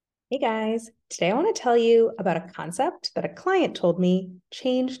Hey guys, today I want to tell you about a concept that a client told me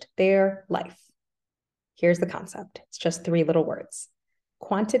changed their life. Here's the concept. It's just three little words.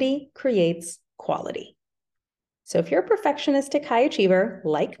 Quantity creates quality. So if you're a perfectionistic high achiever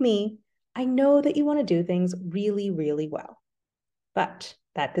like me, I know that you want to do things really, really well. But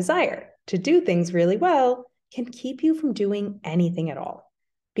that desire to do things really well can keep you from doing anything at all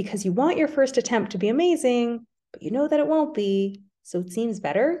because you want your first attempt to be amazing, but you know that it won't be. So it seems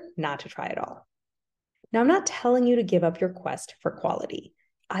better not to try at all. Now, I'm not telling you to give up your quest for quality.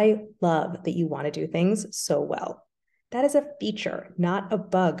 I love that you want to do things so well. That is a feature, not a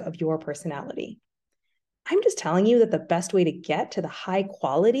bug of your personality. I'm just telling you that the best way to get to the high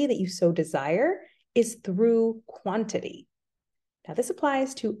quality that you so desire is through quantity. Now, this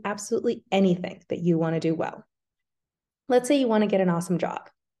applies to absolutely anything that you want to do well. Let's say you want to get an awesome job.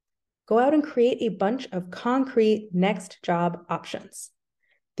 Go out and create a bunch of concrete next job options.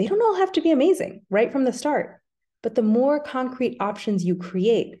 They don't all have to be amazing right from the start, but the more concrete options you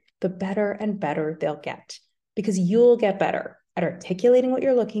create, the better and better they'll get because you'll get better at articulating what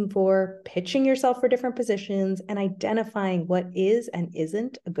you're looking for, pitching yourself for different positions, and identifying what is and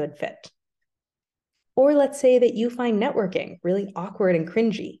isn't a good fit. Or let's say that you find networking really awkward and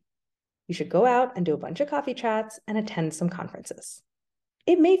cringy. You should go out and do a bunch of coffee chats and attend some conferences.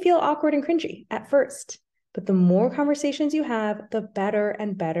 It may feel awkward and cringy at first, but the more conversations you have, the better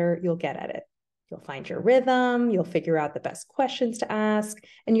and better you'll get at it. You'll find your rhythm, you'll figure out the best questions to ask,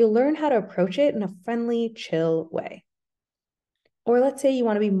 and you'll learn how to approach it in a friendly, chill way. Or let's say you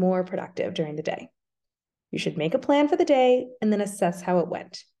want to be more productive during the day. You should make a plan for the day and then assess how it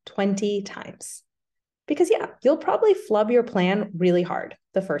went 20 times. Because yeah, you'll probably flub your plan really hard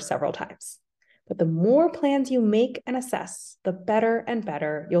the first several times. But the more plans you make and assess, the better and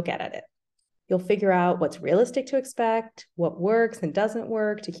better you'll get at it. You'll figure out what's realistic to expect, what works and doesn't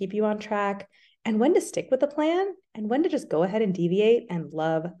work to keep you on track, and when to stick with the plan and when to just go ahead and deviate and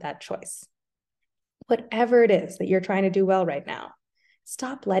love that choice. Whatever it is that you're trying to do well right now,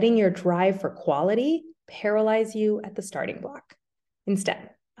 stop letting your drive for quality paralyze you at the starting block.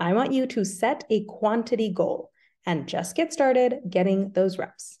 Instead, I want you to set a quantity goal and just get started getting those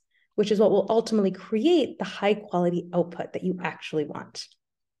reps, which is what will ultimately create the high quality output that you actually want.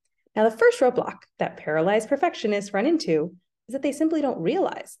 Now, the first roadblock that paralyzed perfectionists run into is that they simply don't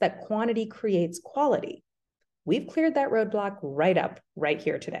realize that quantity creates quality. We've cleared that roadblock right up right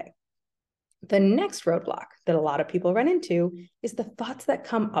here today. The next roadblock that a lot of people run into is the thoughts that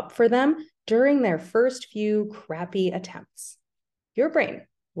come up for them during their first few crappy attempts. Your brain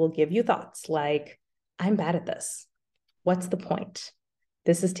will give you thoughts like, I'm bad at this. What's the point?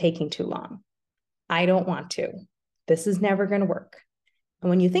 This is taking too long. I don't want to. This is never going to work.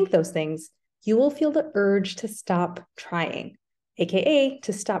 And when you think those things, you will feel the urge to stop trying, aka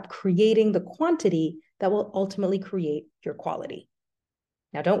to stop creating the quantity that will ultimately create your quality.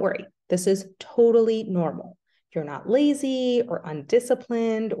 Now, don't worry, this is totally normal. You're not lazy or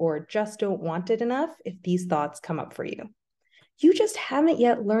undisciplined or just don't want it enough if these thoughts come up for you. You just haven't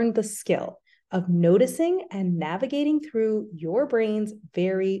yet learned the skill of noticing and navigating through your brain's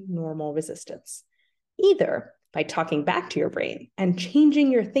very normal resistance, either by talking back to your brain and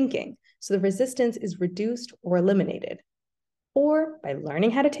changing your thinking so the resistance is reduced or eliminated, or by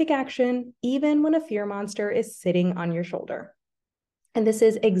learning how to take action even when a fear monster is sitting on your shoulder. And this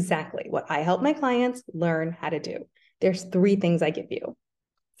is exactly what I help my clients learn how to do. There's three things I give you.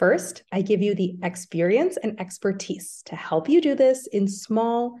 First, I give you the experience and expertise to help you do this in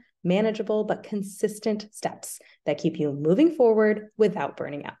small, manageable, but consistent steps that keep you moving forward without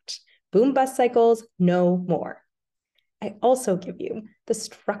burning out. Boom bust cycles, no more. I also give you the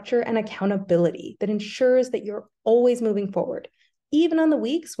structure and accountability that ensures that you're always moving forward, even on the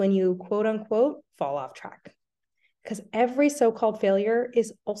weeks when you quote unquote fall off track. Because every so-called failure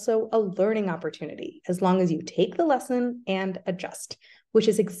is also a learning opportunity as long as you take the lesson and adjust, which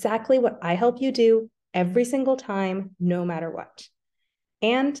is exactly what I help you do every single time, no matter what.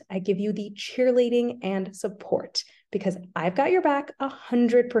 And I give you the cheerleading and support because I've got your back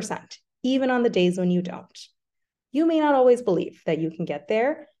 100%, even on the days when you don't. You may not always believe that you can get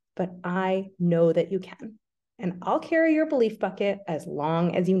there, but I know that you can. And I'll carry your belief bucket as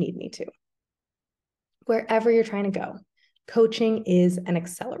long as you need me to. Wherever you're trying to go, coaching is an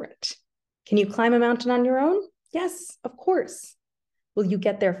accelerant. Can you climb a mountain on your own? Yes, of course. Will you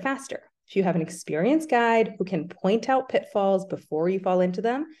get there faster if you have an experienced guide who can point out pitfalls before you fall into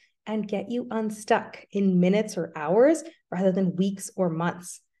them and get you unstuck in minutes or hours rather than weeks or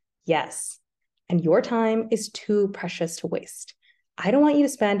months? Yes. And your time is too precious to waste. I don't want you to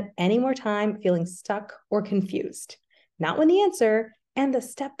spend any more time feeling stuck or confused. Not when the answer And the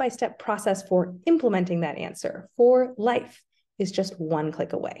step-by-step process for implementing that answer for life is just one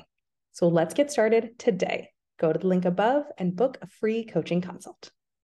click away. So let's get started today. Go to the link above and book a free coaching consult.